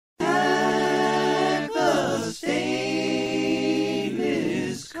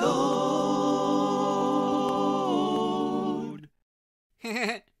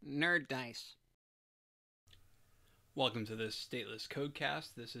Nerd Dice. Welcome to this stateless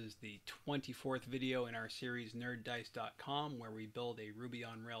codecast. This is the 24th video in our series nerddice.com, where we build a Ruby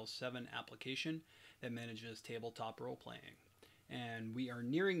on Rails 7 application that manages tabletop role-playing. And we are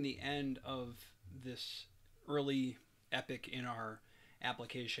nearing the end of this early epic in our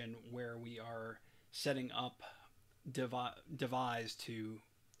application where we are setting up Devise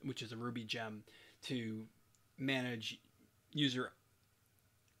which is a Ruby gem, to manage user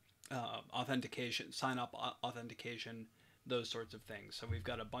authentication, sign-up authentication, those sorts of things. So we've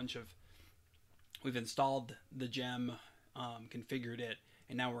got we've installed the gem, configured it,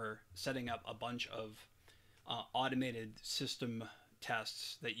 and now we're setting up a bunch of automated system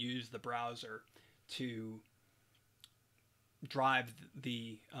tests that use the browser to drive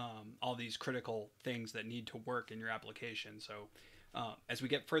all these critical things that need to work in your application. So as we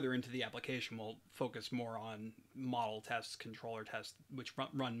get further into the application, we'll focus more on model tests, controller tests, which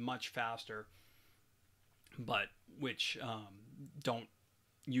run much faster, but which don't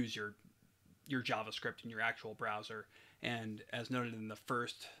use your JavaScript in your actual browser. And as noted in the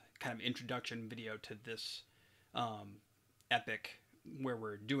first kind of introduction video to this epic where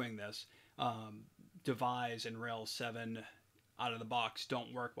we're doing this, Devise and Rails 7 out of the box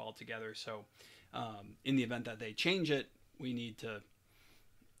don't work well together. So in the event that they change it, we need to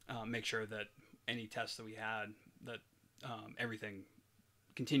make sure that any tests that we had, that everything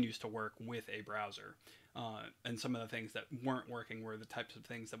continues to work with a browser. And some of the things that weren't working were the types of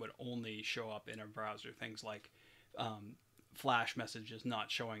things that would only show up in a browser. Things like Flash messages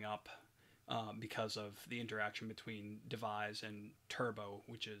not showing up because of the interaction between Devise and Turbo,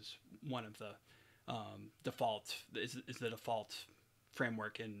 which is one of the the default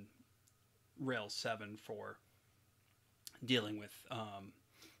framework in Rails 7 for dealing with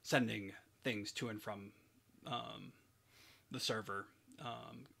sending things to and from the server,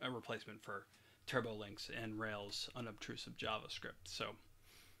 a replacement for Turbo links and Rails unobtrusive JavaScript. So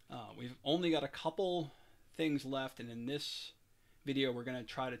we've only got a couple things left, and in this video we're going to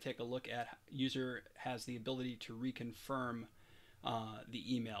try to take a look at user has the ability to reconfirm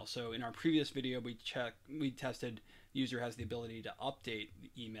the email. So in our previous video we tested user has the ability to update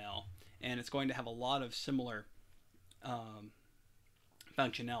the email, and it's going to have a lot of similar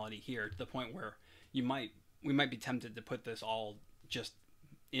functionality here, to the point where we might be tempted to put this all just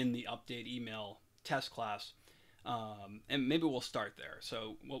in the update email test class, and maybe we'll start there.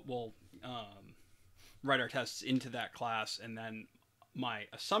 So we'll write our tests into that class, and then my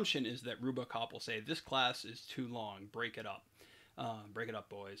assumption is that RuboCop will say this class is too long, break it up,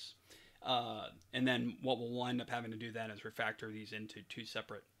 boys. And then what we'll wind up having to do then is refactor these into two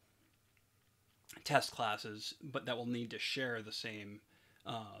separate test classes, but that will need to share the same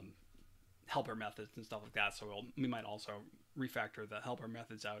helper methods and stuff like that. So we might also refactor the helper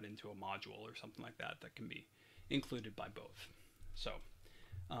methods out into a module or something like that that can be included by both. So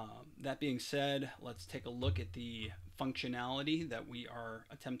that being said, let's take a look at the functionality that we are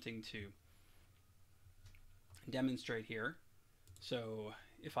attempting to demonstrate here. So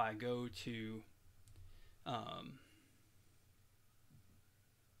if I go to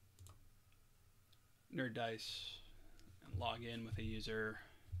Nerd Dice and log in with a user,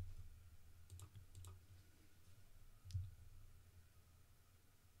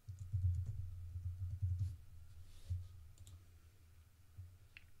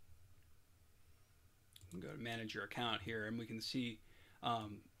 go to manage your account here, and we can see I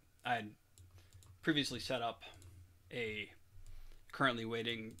had previously set up a currently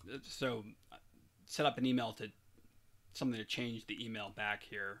waiting, so set up an email to something to change the email back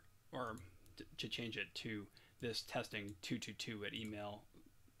here, or to change it to this testing 222 at email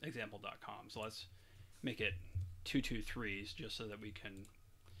example.com. So let's make it 223s just so that we can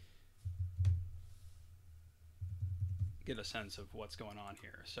get a sense of what's going on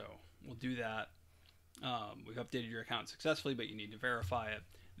here. So we'll do that. We've updated your account successfully, but you need to verify it.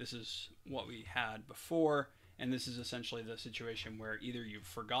 This is what we had before, and this is essentially the situation where either you've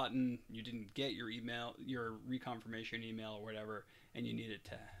forgotten, you didn't get your email, your reconfirmation email or whatever, and you need it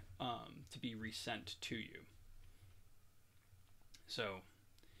to be resent to you. So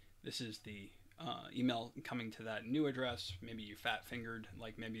this is the email coming to that new address. Maybe you fat fingered,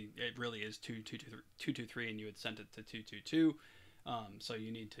 like maybe it really is 223 and you had sent it to 222. So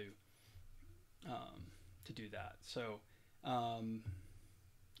you need to do that. So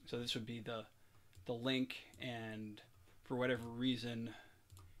so this would be the link, and for whatever reason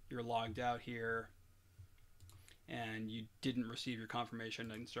you're logged out here and you didn't receive your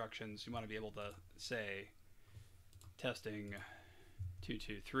confirmation instructions, you want to be able to say testing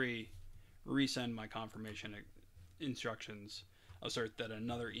 223, resend my confirmation instructions assert that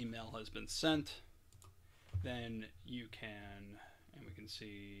another email has been sent, then you can, and we can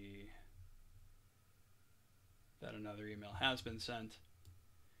see that another email has been sent.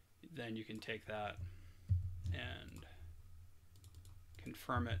 Then you can take that and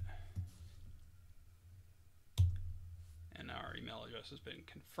confirm it. And our email address has been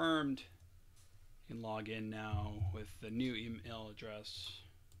confirmed. You can log in now with the new email address.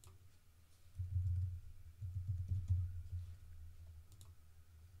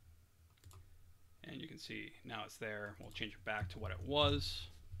 And you can see now it's there. We'll change it back to what it was.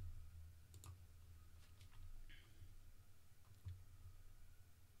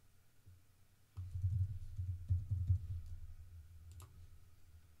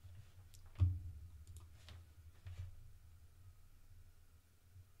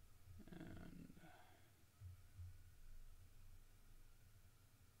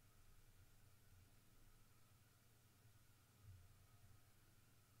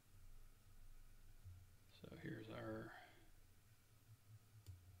 Here's our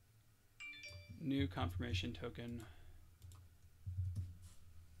new confirmation token.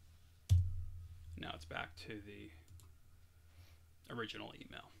 Now it's back to the original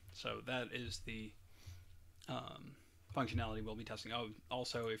email. So that is the functionality we'll be testing. Oh,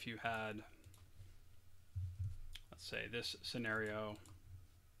 also if you had, let's say this scenario,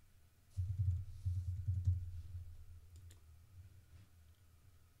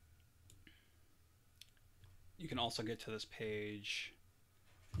 you can also get to this page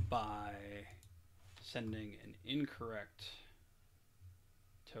by sending an incorrect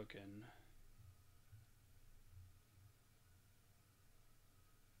token.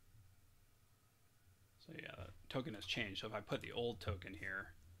 So yeah, the token has changed. So if I put the old token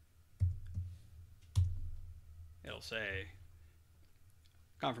here, it'll say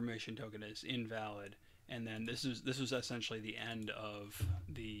confirmation token is invalid. And then this was essentially the end of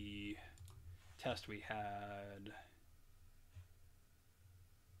the test we had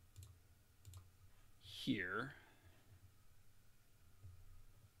here.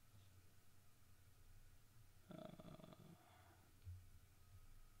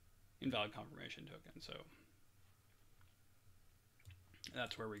 Invalid confirmation token. So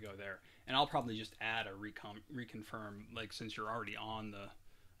that's where we go there. And I'll probably just add a reconfirm, like since you're already on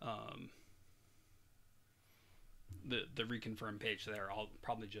the reconfirm page there, I'll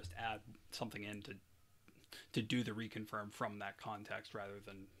probably just add something in to do the reconfirm from that context rather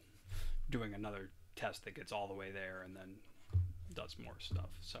than doing another test that gets all the way there and then does more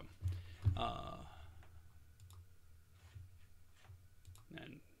stuff. So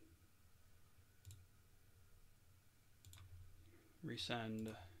and resend.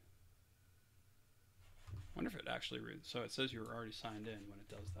 I wonder if it actually so it says you were already signed in when it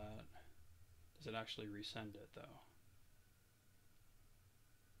does that. Does it actually resend it though?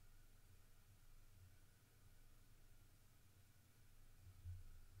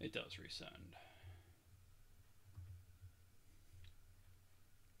 It does resend.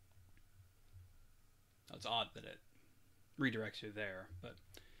 It's odd that it redirects you there, but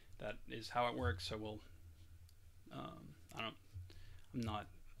that is how it works. So we'll I'm not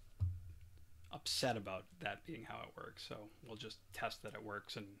upset about that being how it works, so we'll just test that it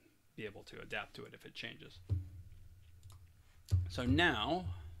works and be able to adapt to it if it changes. So now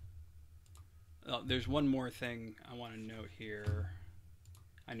there's one more thing I want to note here.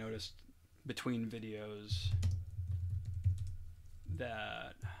 I noticed between videos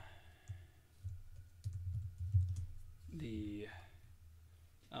that the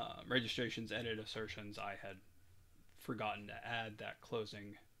registrations edit assertions, I had forgotten to add that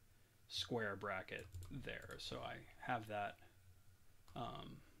closing square bracket there. So I have that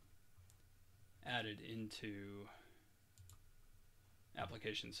added into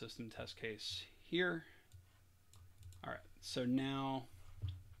application system test case here. All right, so now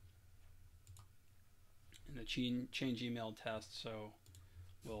in the change email test, so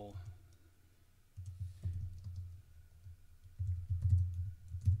we'll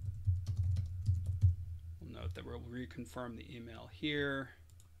note that we'll reconfirm the email here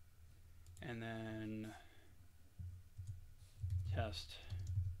and then test.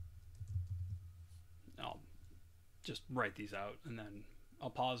 I'll just write these out and then I'll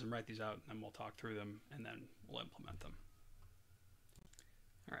pause and write these out and then we'll talk through them and then we'll implement them.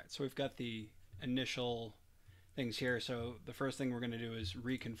 All right, so we've got the initial things here. So the first thing we're going to do is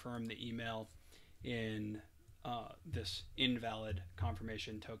reconfirm the email in this invalid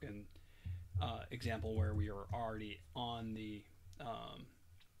confirmation token example where we are already on the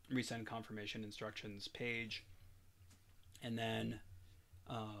resend confirmation instructions page. And then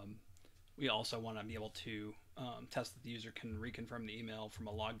we also want to be able to test that the user can reconfirm the email from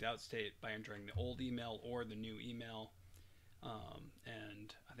a logged out state by entering the old email or the new email.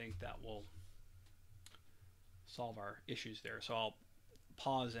 And I think that will solve our issues there. So I'll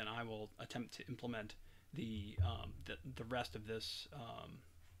pause and I will attempt to implement the rest of this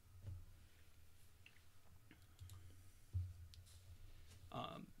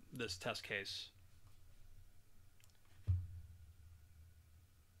this test case.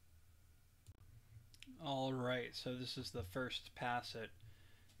 All right, so this is the first pass at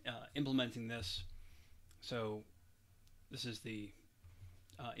implementing this. So this is the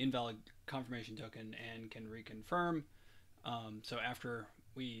invalid confirmation token and can reconfirm. So after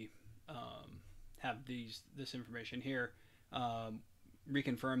we have this information here,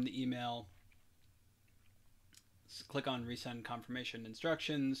 reconfirm the email, click on resend confirmation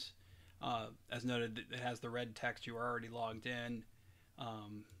instructions. As noted, it has the red text, you are already logged in.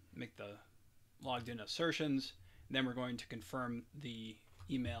 Make the logged in assertions. Then we're going to confirm the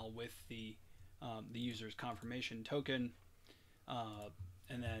email with the user's confirmation token,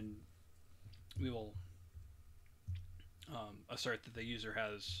 and then we will assert that the user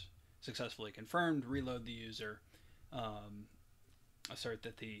has successfully confirmed, reload the user, assert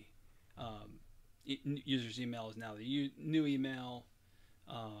that the user's email is now the new email,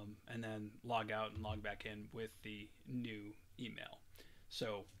 and then log out and log back in with the new email.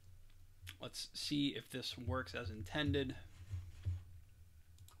 So let's see if this works as intended.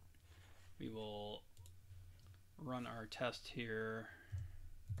 We will run our test here.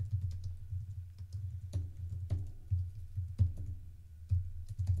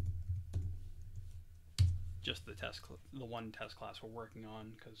 Just the one test class we're working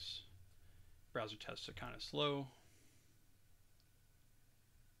on, because browser tests are kind of slow.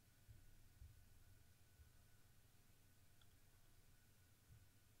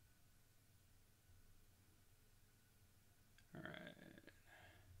 All right.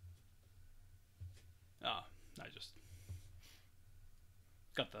 I just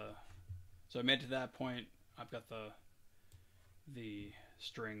got so I made it to that point. I've got the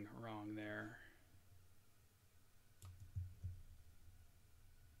string wrong there.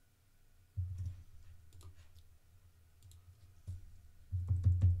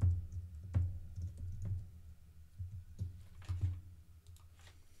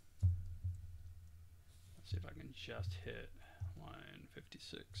 Let's see if I can just hit line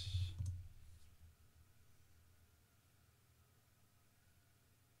 56.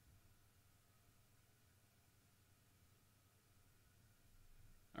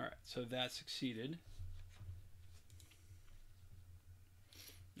 All right, so that succeeded.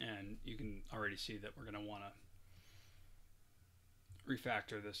 And you can already see that we're going to want to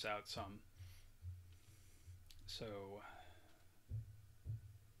refactor this out some. So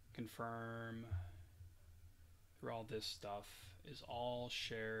confirm through all this stuff is all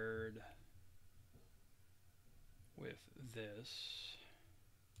shared with this.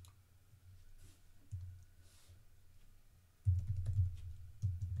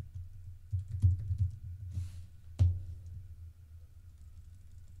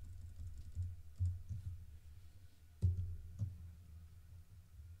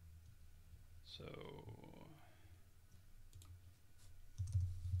 So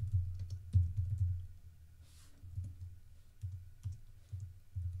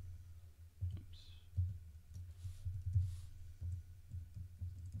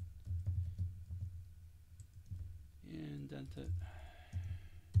indent it.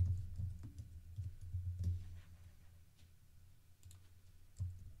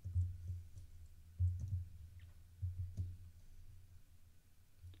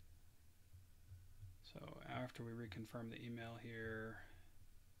 So after we reconfirm the email here,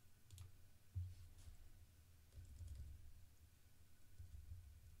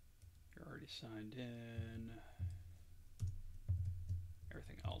 you're already signed in.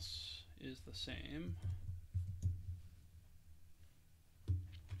 Everything else is the same.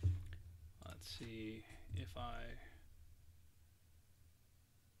 Let's see if I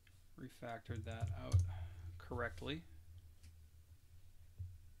refactored that out correctly.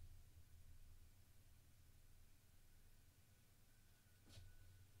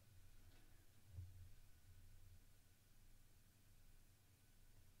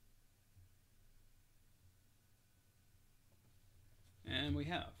 And we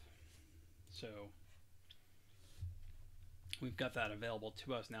have. So we've got that available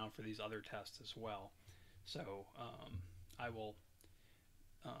to us now for these other tests as well. So I will,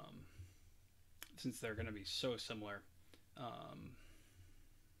 since they're going to be so similar, let's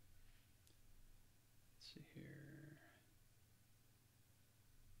see here.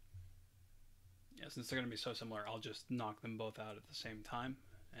 Yeah, since they're going to be so similar, I'll just knock them both out at the same time,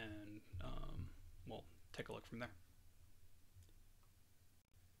 and we'll take a look from there.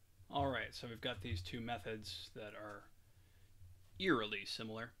 All right, so we've got these two methods that are eerily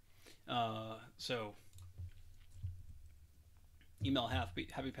similar. So email happy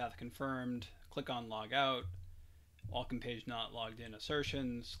path confirmed, click on log out, welcome page not logged in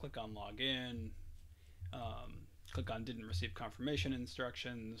assertions, click on log in, click on didn't receive confirmation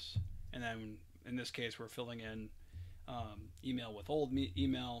instructions, and then in this case we're filling in email with old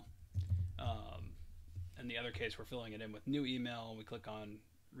email. In the other case we're filling it in with new email. We click on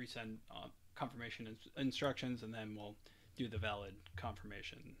resend confirmation instructions, and then we'll do the valid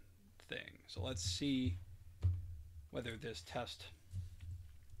confirmation thing. So let's see whether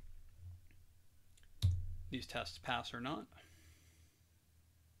these tests pass or not,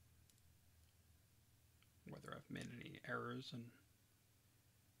 whether I've made any errors in the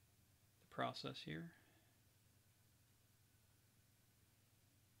process here.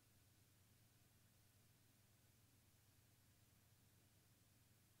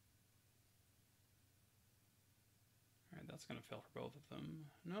 All right, that's going to fail for both of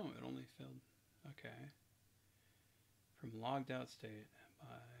them. No, it only failed. Okay. From logged out state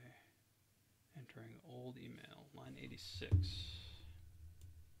by entering old email, line 86.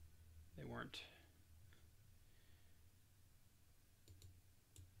 They weren't.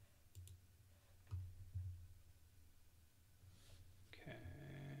 Okay.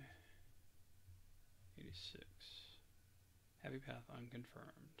 86. Happy path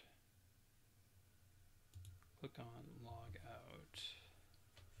unconfirmed. Click on log out.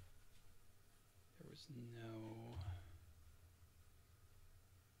 There was no.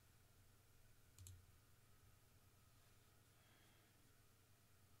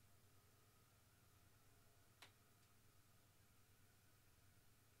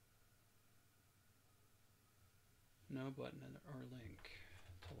 No button or link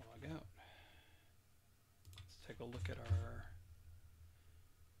to log out. Let's take a look at our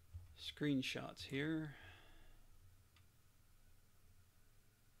screenshots here.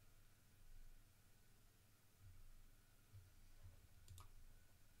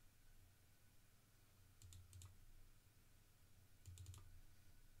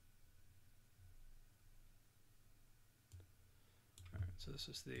 All right, so this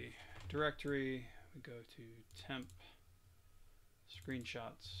is the directory. We go to temp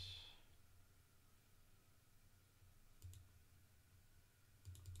screenshots.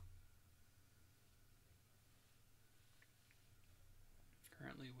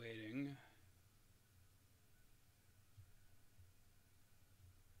 Currently waiting.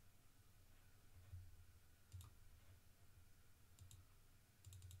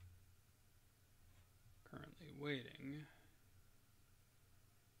 Currently waiting.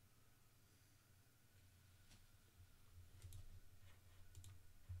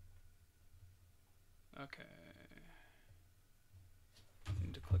 Okay.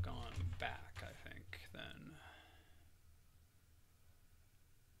 Need to click on back, I think, then.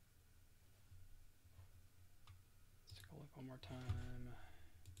 Let's take a look one more time.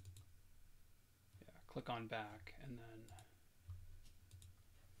 Yeah, click on back, and then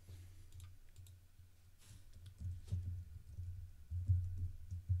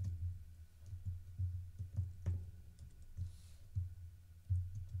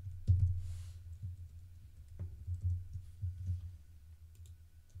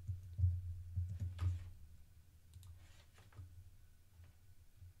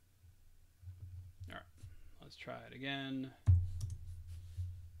let's try it again.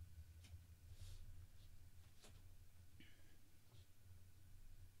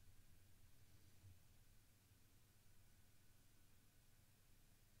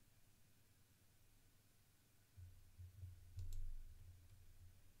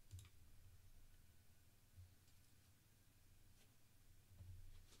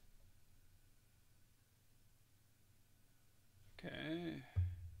 Okay.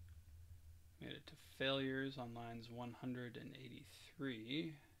 Made it to failures on lines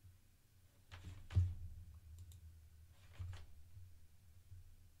 183.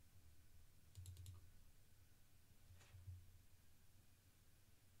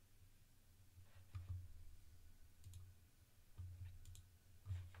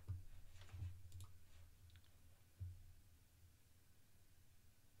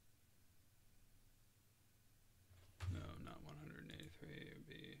 No, not 183. It would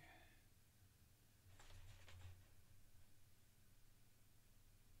be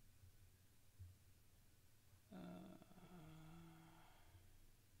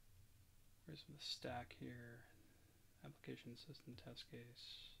where's the stack here? Application system test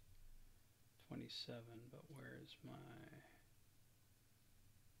case 27, but where's my...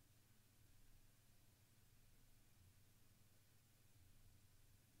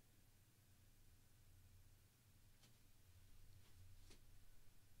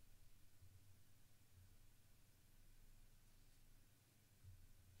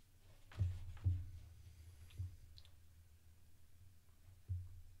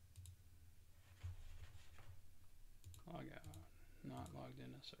 Log out, not logged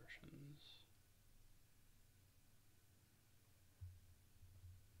in assertions.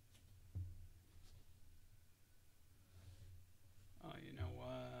 Oh, you know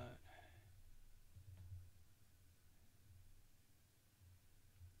what?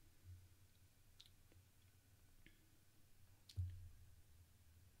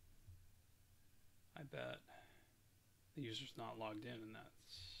 I bet the user's not logged in that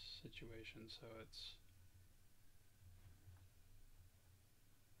situation, so it's...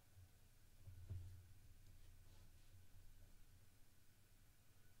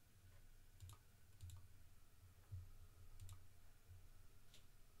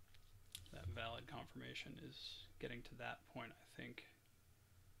 That valid confirmation is getting to that point, I think,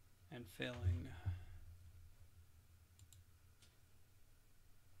 and failing.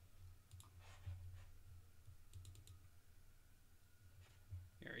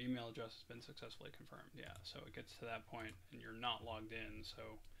 Your email address has been successfully confirmed. Yeah, so it gets to that point and you're not logged in, so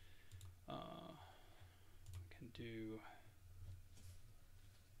we can do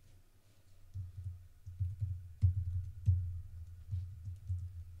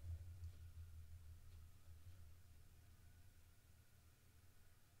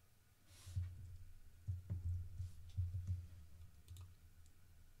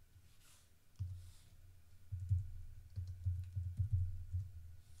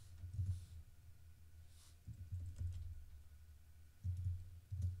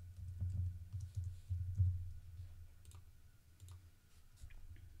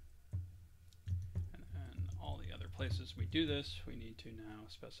places we do this, we need to now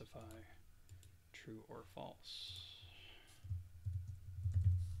specify true or false.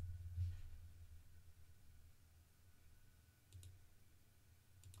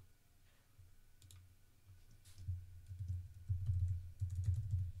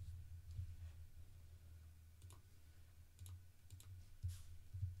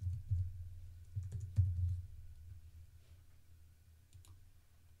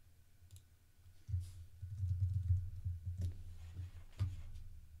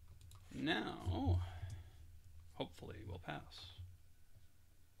 Now, hopefully we'll pass.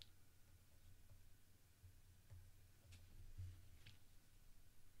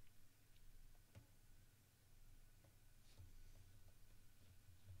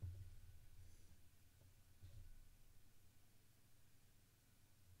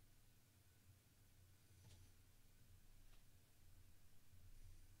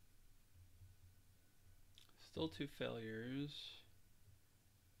 Still 2 failures.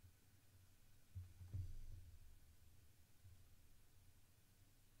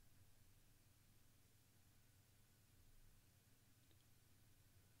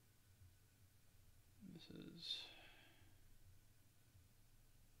 This is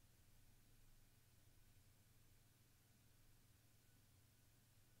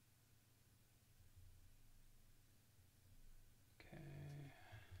okay.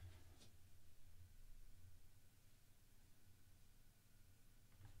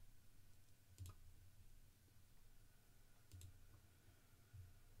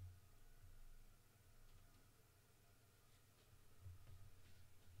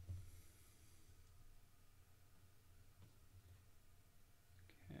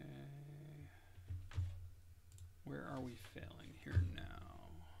 Where are we failing here now?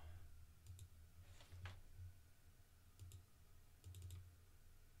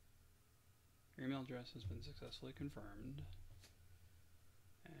 Your email address has been successfully confirmed,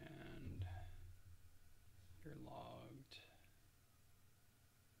 and you're logged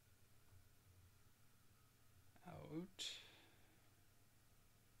out.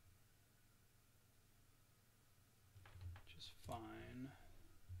 Just fine.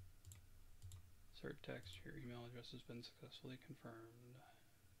 Insert text, your email address has been successfully confirmed.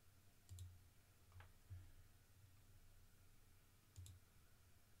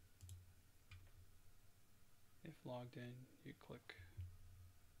 If logged in, you click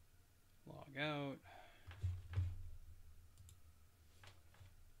log out.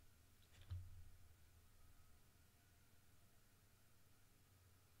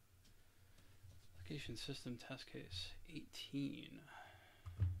 Application system test case 18.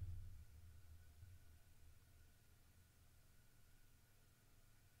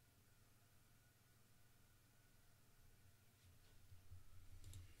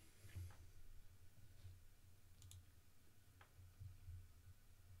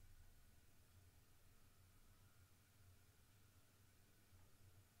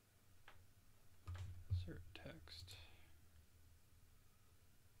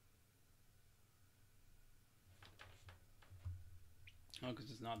 No, because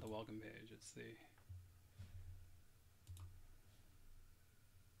it's not the welcome page. It's the...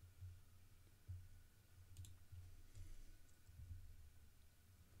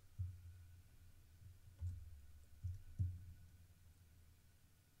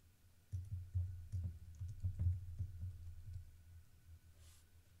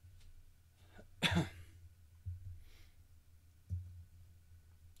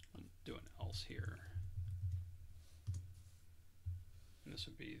 do an else here. And this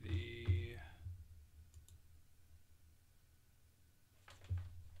would be the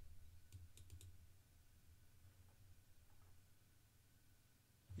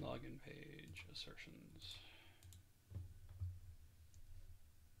login page assertions.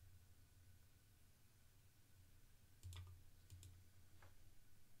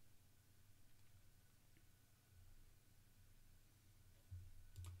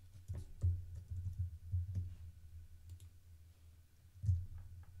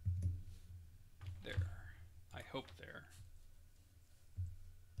 There. I hope there.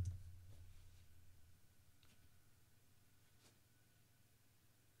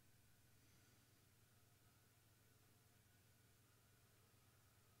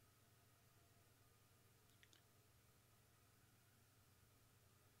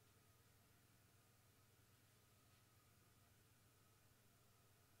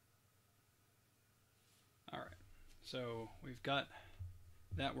 All right. So we've got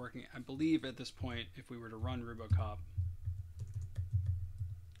that working. I believe at this point, if we were to run RuboCop,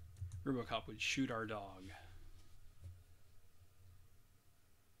 RuboCop would shoot our dog.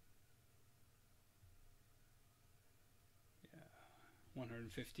 Yeah,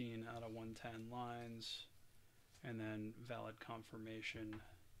 115 out of 110 lines, and then valid confirmation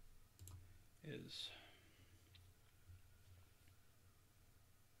is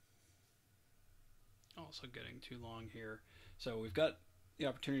also getting too long here. So we've got the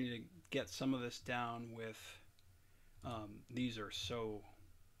opportunity to get some of this down with these are so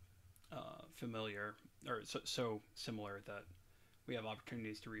familiar, or so similar, that we have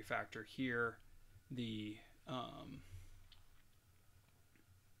opportunities to refactor here. The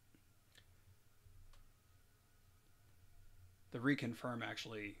reconfirm,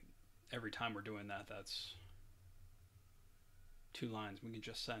 actually, every time we're doing that, that's 2 lines. We can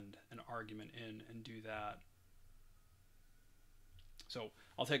just send an argument in and do that. So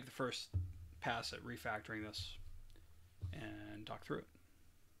I'll take the first pass at refactoring this and talk through it.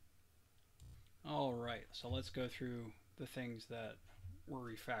 All right, so let's go through the things that were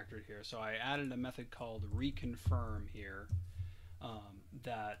refactored here. So I added a method called Reconfirm here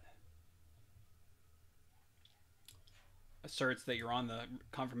that asserts that you're on the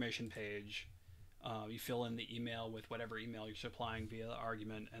confirmation page. You fill in the email with whatever email you're supplying via the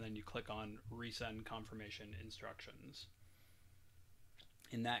argument, and then you click on resend confirmation instructions.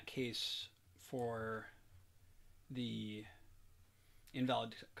 In that case, for the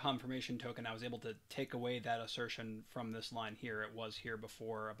invalid confirmation token, I was able to take away that assertion from this line here. It was here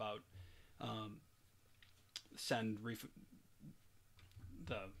before about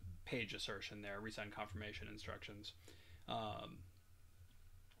the page assertion there, resend confirmation instructions,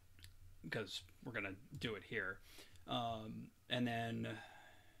 because we're going to do it here. And then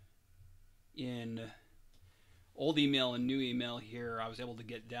in old email and new email here, I was able to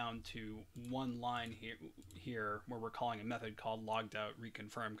get down to one line here where we're calling a method called logged out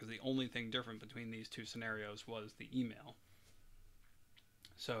reconfirm, because the only thing different between these two scenarios was the email.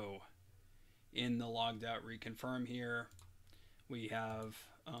 So in the logged out reconfirm here, we have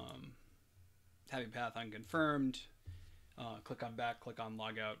happy path unconfirmed, click on back, click on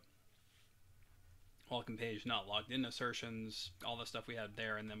logout, welcome page not logged in assertions, all the stuff we had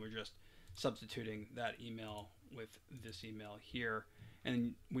there, and then we're just substituting that email with this email here.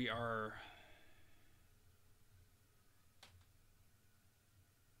 And we are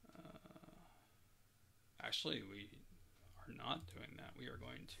actually, we are not doing that. We are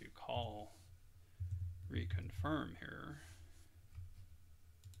going to call reconfirm here.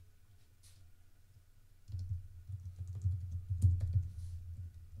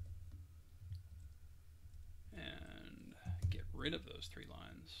 And get rid of those 3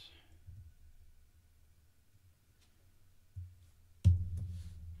 lines.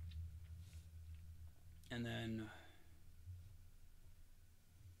 And then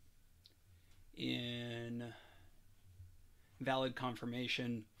in valid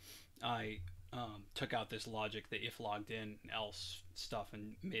confirmation, I took out this logic, the if logged in, else stuff,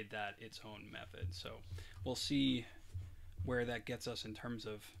 and made that its own method. So we'll see where that gets us in terms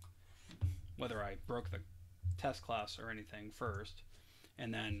of whether I broke the test class or anything first.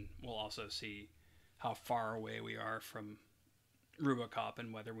 And then we'll also see how far away we are from RuboCop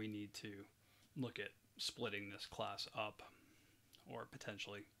and whether we need to look at splitting this class up, or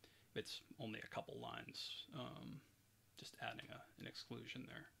potentially, if it's only a couple lines, just adding an exclusion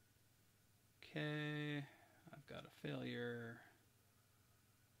there. Okay, I've got a failure,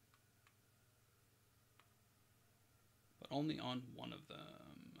 but only on one of them.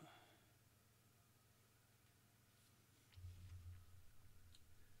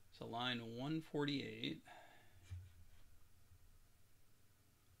 So line 148 is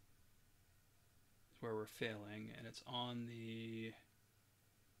where we're failing, and it's on the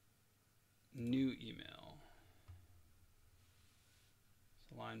new email.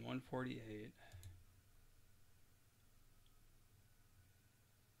 So line 148.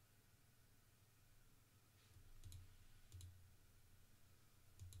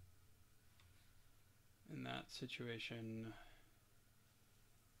 In that situation,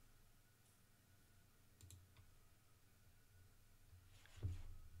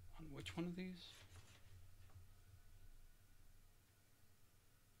 on which one of these?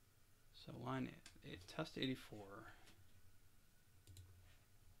 So line test 84.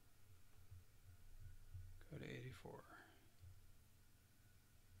 Go to 84,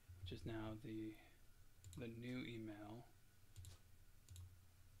 which is now the new email.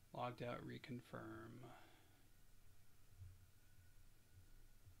 Logged out, reconfirm.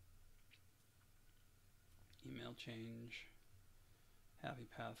 Email change. Happy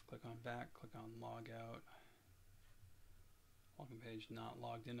path, click on back, click on log out. Welcome page not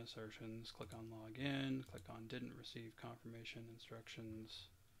logged in assertions, click on log in, click on didn't receive confirmation instructions,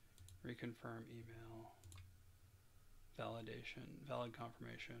 reconfirm email, validation, valid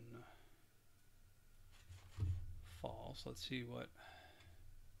confirmation, false. Let's see what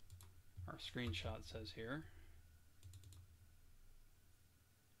our screenshot says here.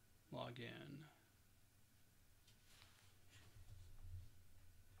 Log in.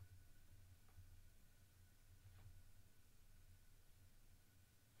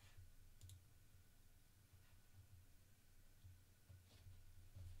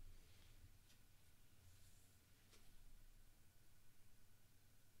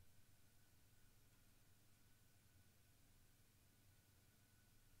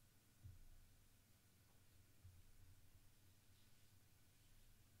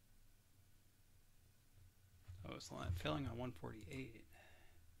 Oh, it's failing on 148.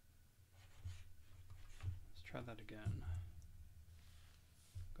 Let's try that again.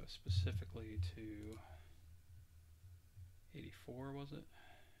 Go specifically to 84, was it?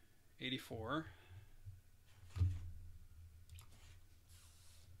 84.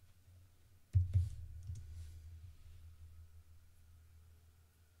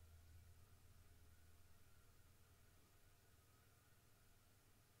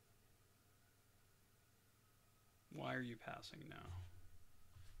 Why are you passing now?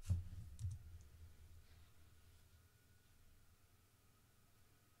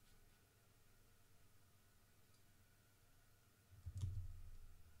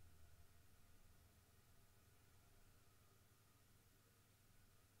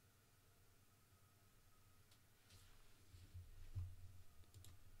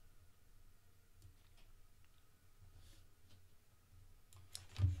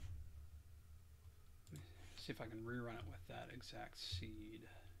 See if I can rerun it with that exact seed.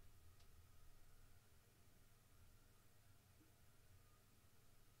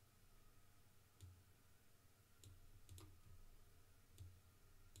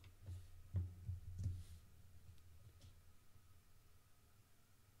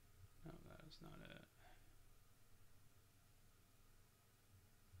 No, that is not it.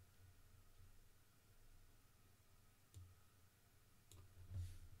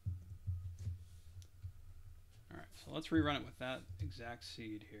 Alright, so let's rerun it with that exact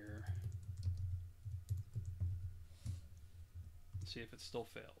seed here. See if it still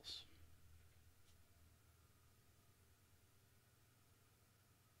fails.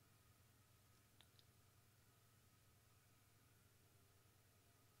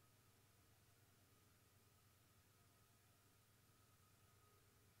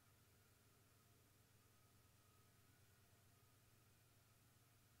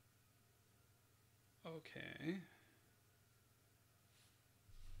 Okay.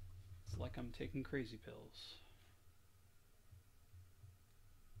 It's like I'm taking crazy pills.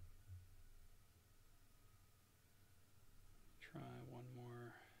 Try one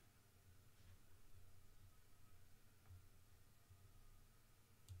more.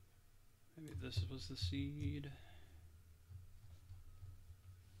 Maybe this was the seed.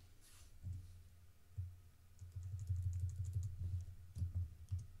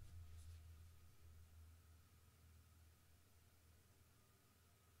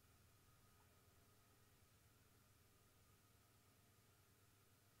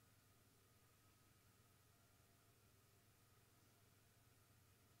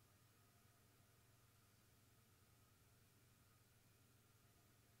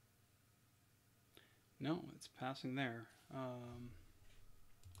 No, it's passing there. All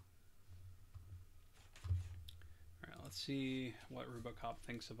right, let's see what RuboCop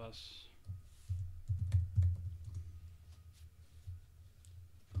thinks of us.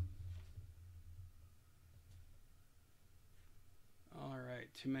 All right,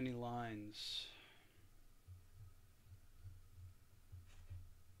 too many lines.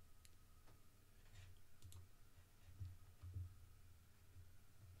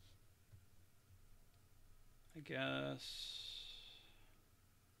 I guess.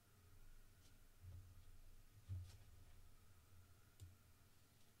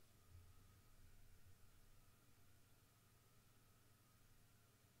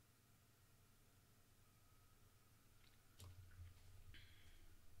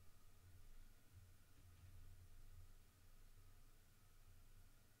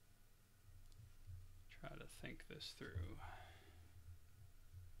 Try to think this through.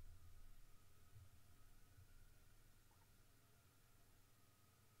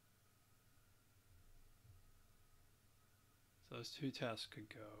 So those two tests could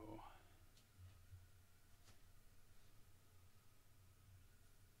go.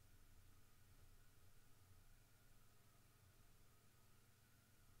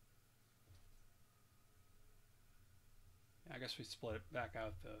 I guess we split it back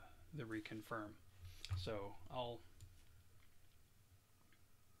out the reconfirm. So I'll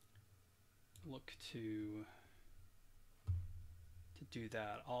look to do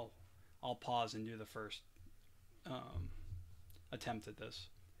that. I'll pause and do the first attempt at this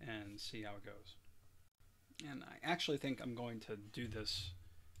and see how it goes. And I actually think I'm going to do this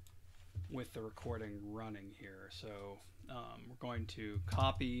with the recording running here. So we're going to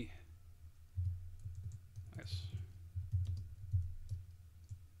copy this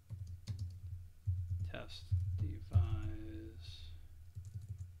test devise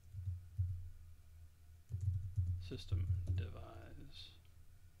system devise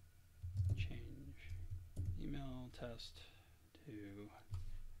change email test to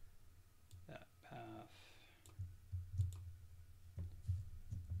that path.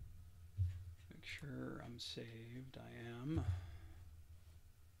 Make sure I'm saved. I am.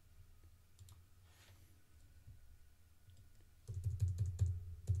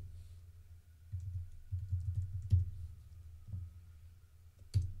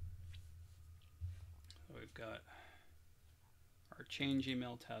 So we've got our change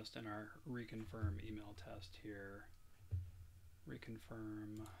email test and our reconfirm email test here.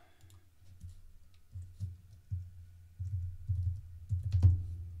 Reconfirm.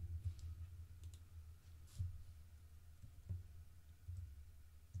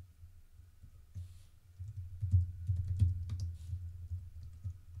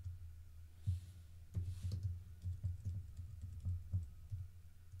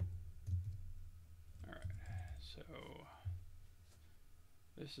 So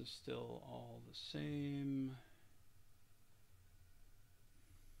this is still all the same.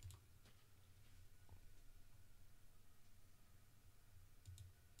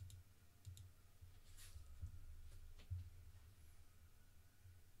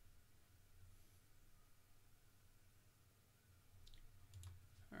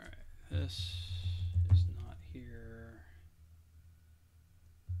 All right, this is not here,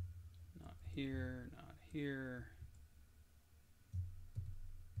 not here, not here.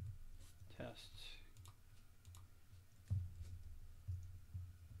 Test.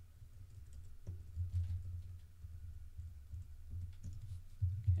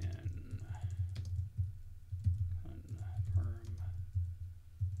 Confirm.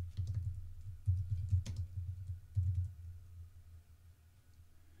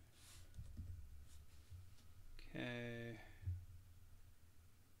 Okay.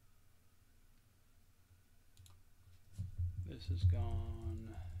 This is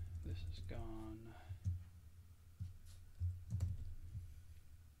gone. This is gone.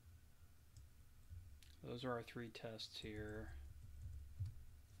 Those are our three tests here.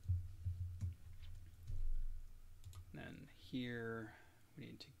 And then here we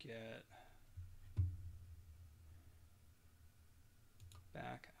need to get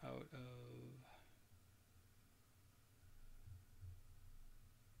back out of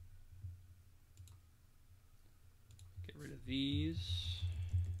get rid of these.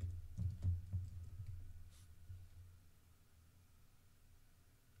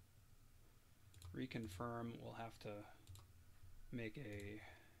 Reconfirm, we'll have to make a,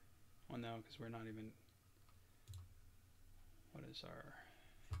 well no, because we're not even, what is our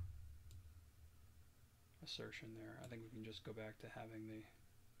assertion there? I think we can just go back to having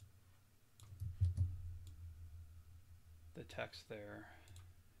the text there.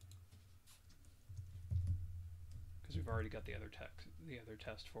 we've already got the other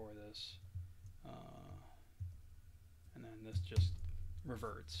test for this, and then this just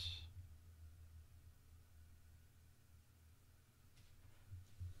reverts.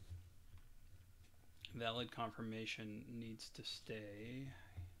 Valid confirmation needs to stay.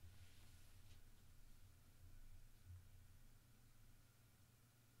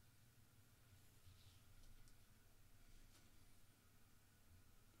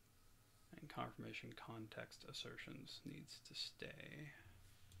 And confirmation context assertions needs to stay.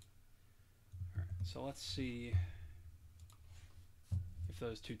 All right, so let's see if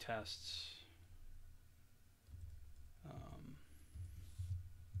those two tests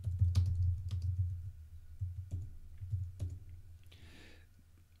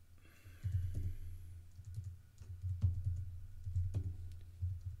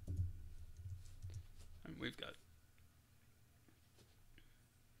we've got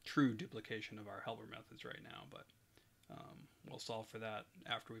true duplication of our helper methods right now, but we'll solve for that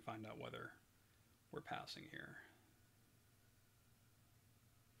after we find out whether we're passing here.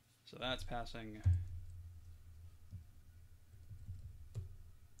 So that's passing.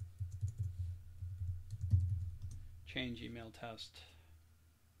 Change email test.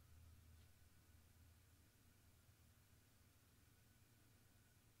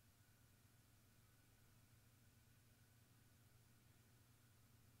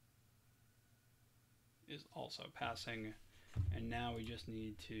 Is also passing, and now we just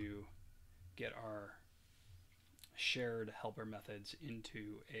need to get our shared helper methods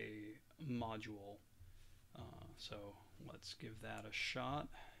into a module. So let's give that a shot.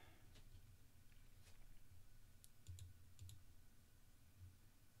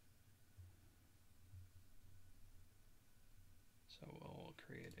 So we'll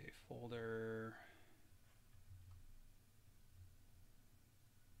create a folder.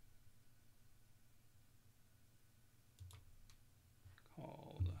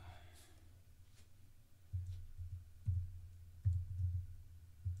 Called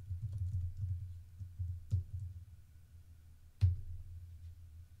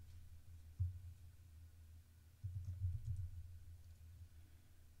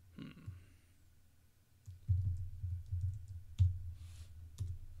and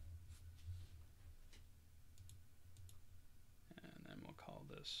then we'll call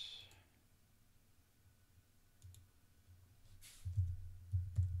this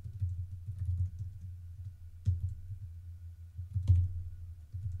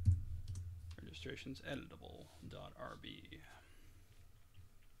registrations editable.rb.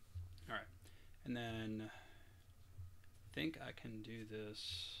 All right, and then I think I can do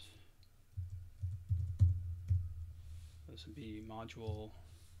this. This would be module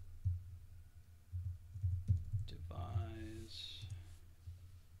Devise,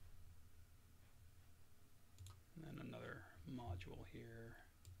 and then another module here.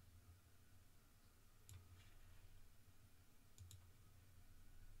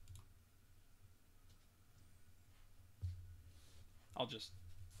 I'll just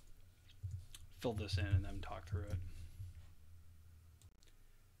fill this in and then talk through it.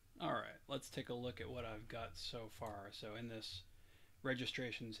 All right, let's take a look at what I've got so far. So in this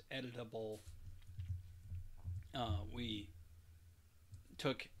registrations editable, we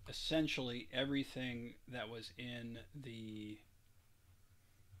took essentially everything that was in the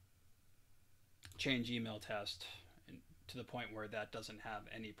change email test, and to the point where that doesn't have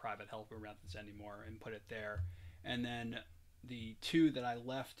any private helper methods anymore, and put it there. And then the two that I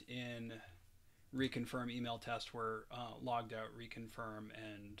left in Reconfirm email test were logged out Reconfirm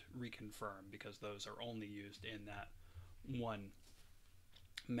and Reconfirm, because those are only used in that one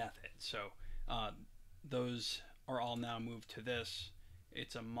method. So those are all now moved to this.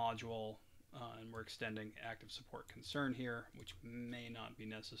 It's a module, and we're extending active support concern here, which may not be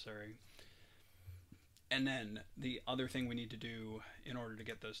necessary. And then the other thing we need to do in order to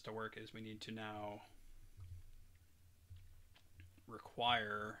get this to work is we need to now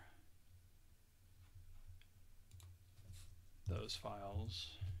require those files.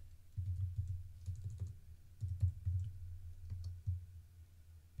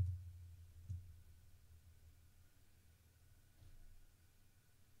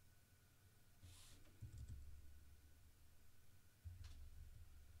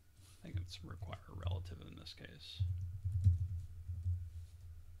 I think it's require relative in this case.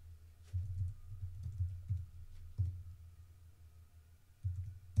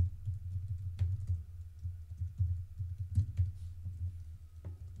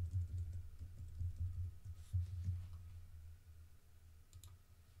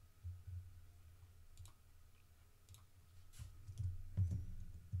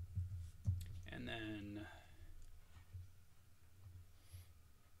 And then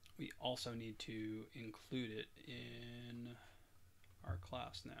we also need to include it in our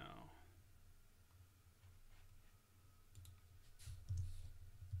class now.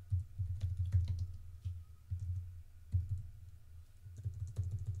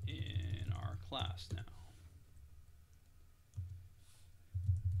 In our class now.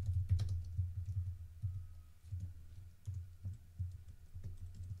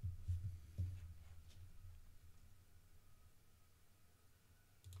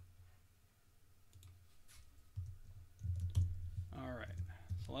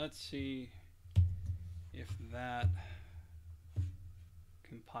 Let's see if that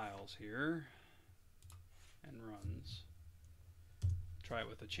compiles here and runs. Try it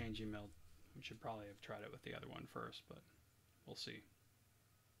with a change email. We should probably have tried it with the other one first, but we'll see. I'm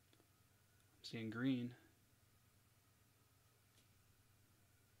seeing green.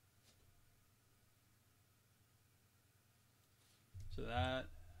 So that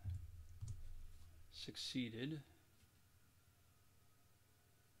succeeded.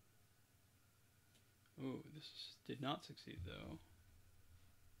 Oh, this did not succeed though.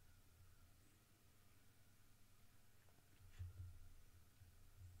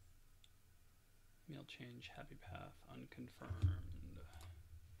 Email change happy path unconfirmed.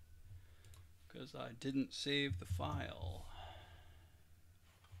 Because I didn't save the file.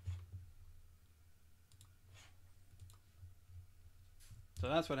 So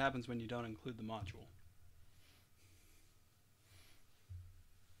that's what happens when you don't include the module.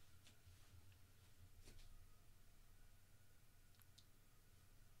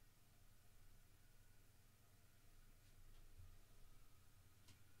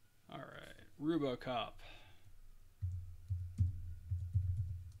 RuboCop.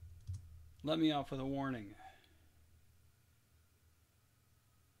 Let me off with a warning.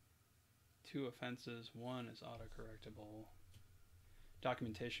 2 offenses, 1 is autocorrectable.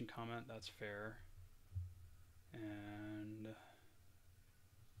 Documentation comment, that's fair. And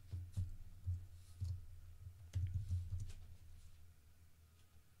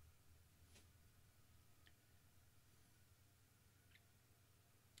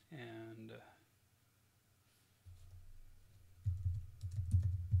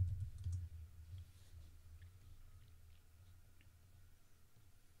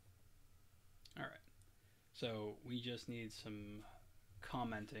all right, so we just need some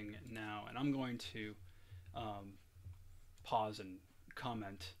commenting now, and I'm going to pause and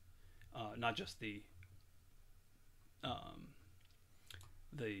comment not just the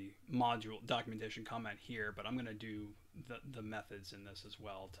module documentation comment here, but I'm going to do the methods in this as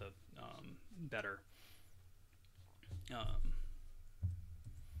well to better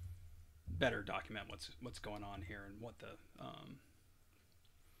document what's going on here and what the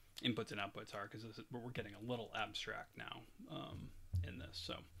inputs and outputs are, because we're getting a little abstract now in this.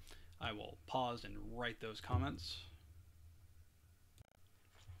 So I will pause and write those comments.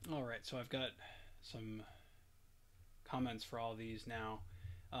 All right, so I've got some comments for all these now.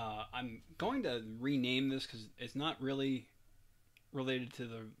 I'm going to rename this because it's not really related to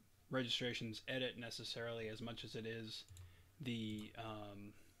the registrations edit necessarily as much as it is the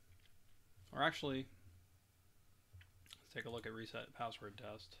or actually let's take a look at reset password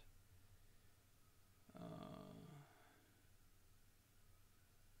test.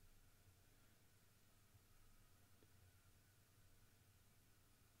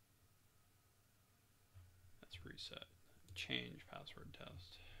 Let's reset change password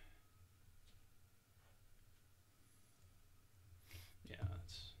test. Yeah,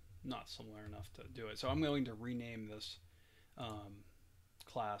 it's not similar enough to do it. So I'm going to rename this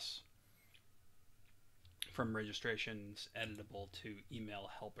class from registrations editable to email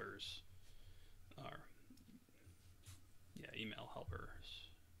helpers, or yeah, email helpers.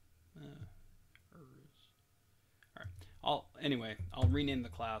 All right. I'll rename the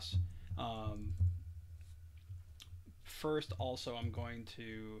class. First, also, I'm going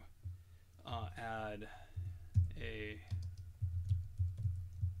to add a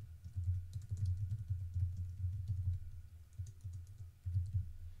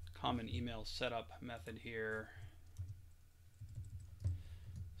common email setup method here.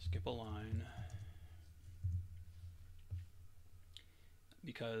 Skip a line,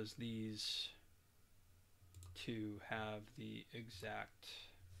 because these two have the exact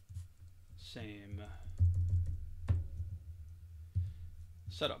same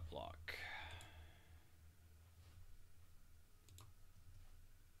setup block.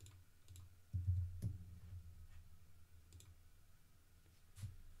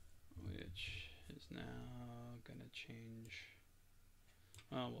 Which is now going to change.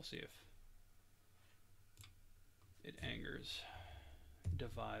 Well, we'll see if it angers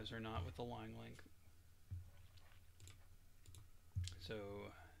Devise or not with the line length. So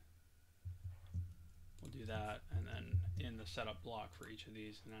we'll do that, and then in the setup block for each of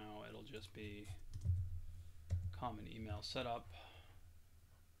these now it'll just be common email setup.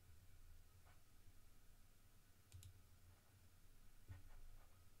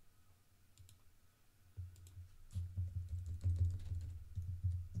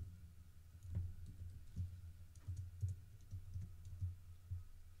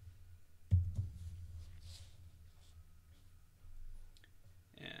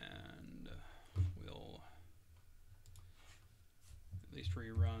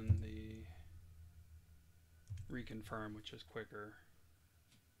 Rerun the Reconfirm, which is quicker.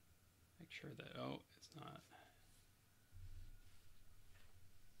 Make sure that, oh, it's not.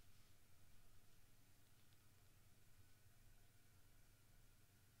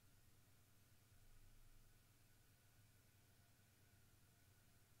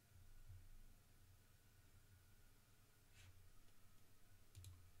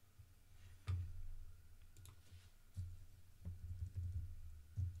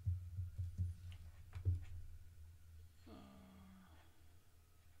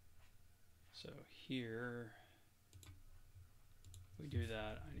 So here, if we do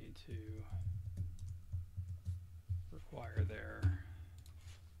that, I need to require there.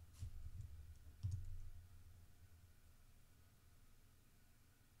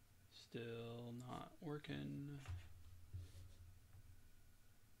 Still not working.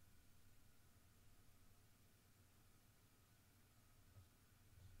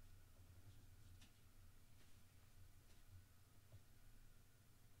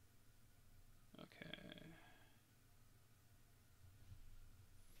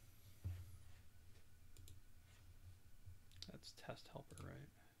 That's test helper, right?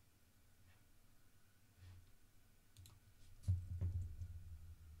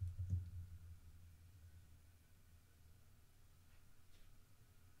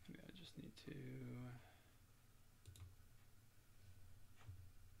 Maybe I just need to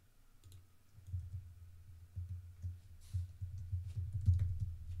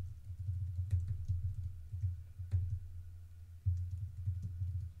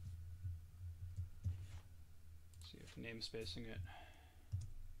see if namespacing it.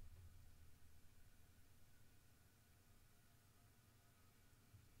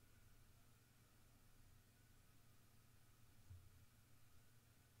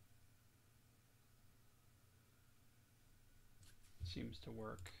 Seems to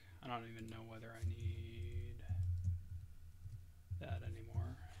work. I don't even know whether I need that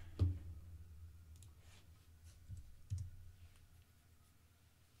anymore.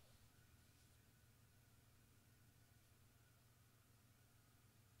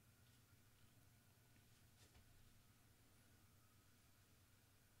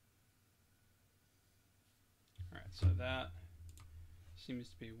 All right, so that seems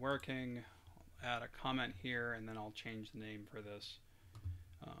to be working. I'll add a comment here, and then I'll change the name for this,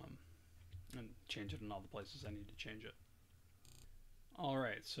 and change it in all the places I need to change it. All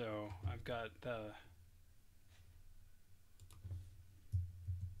right, so I've got the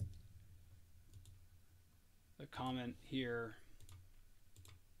comment here,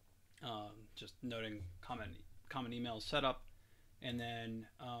 just noting common email setup, and then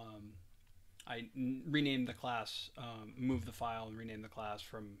I renamed the class, moved the file and renamed the class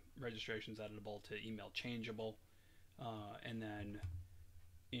from registrations editable to email changeable, and then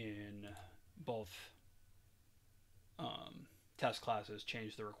in both test classes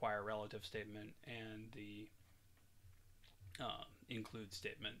changed the require relative statement and the include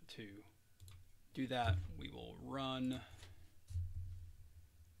statement. To do that, we will run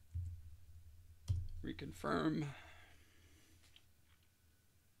reconfirm.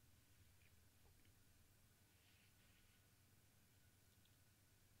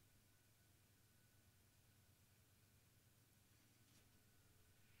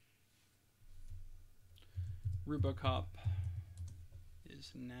 RuboCop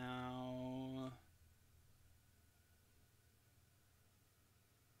is now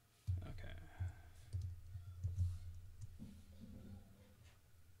okay.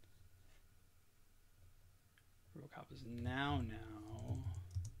 RuboCop is now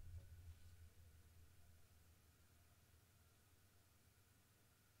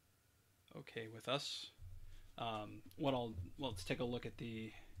okay with us. Let's take a look at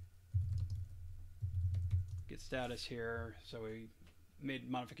the Git status here. So we made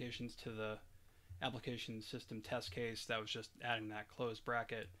modifications to the application system test case. That was just adding that closed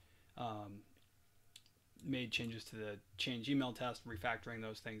bracket. Made changes to the change email test, refactoring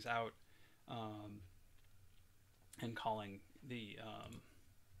those things out, and calling the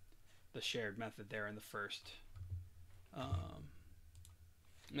the shared method there in the first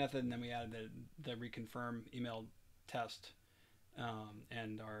method, and then we added the reconfirm email test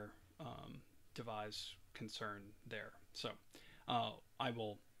and our Devise concern there. So I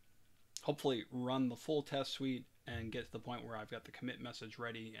will hopefully run the full test suite and get to the point where I've got the commit message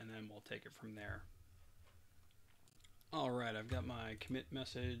ready, and then we'll take it from there. All right, I've got my commit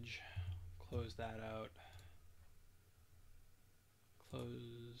message. Close that out.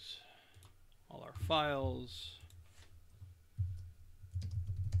 Close all our files.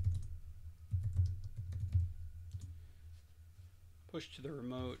 Push to the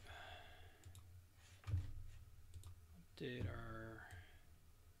remote. Update our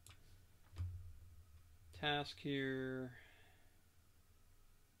task here.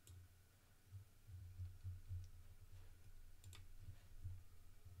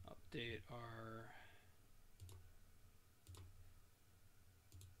 Update our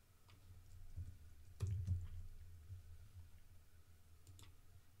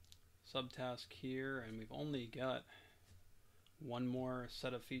subtask here, and we've only got one more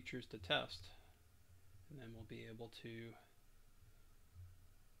set of features to test, and then we'll be able to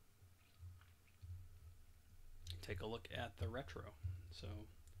take a look at the retro. So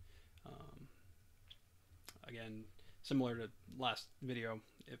again, similar to last video,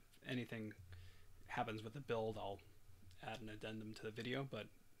 if anything happens with the build, I'll add an addendum to the video, but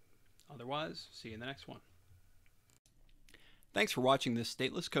otherwise, see you in the next one. Thanks for watching this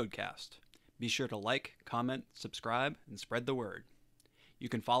stateless codecast. Be sure to like, comment, subscribe, and spread the word. You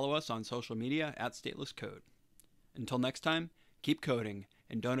can follow us on social media at statelesscode. Until next time, keep coding,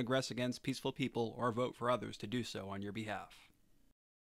 and don't aggress against peaceful people or vote for others to do so on your behalf.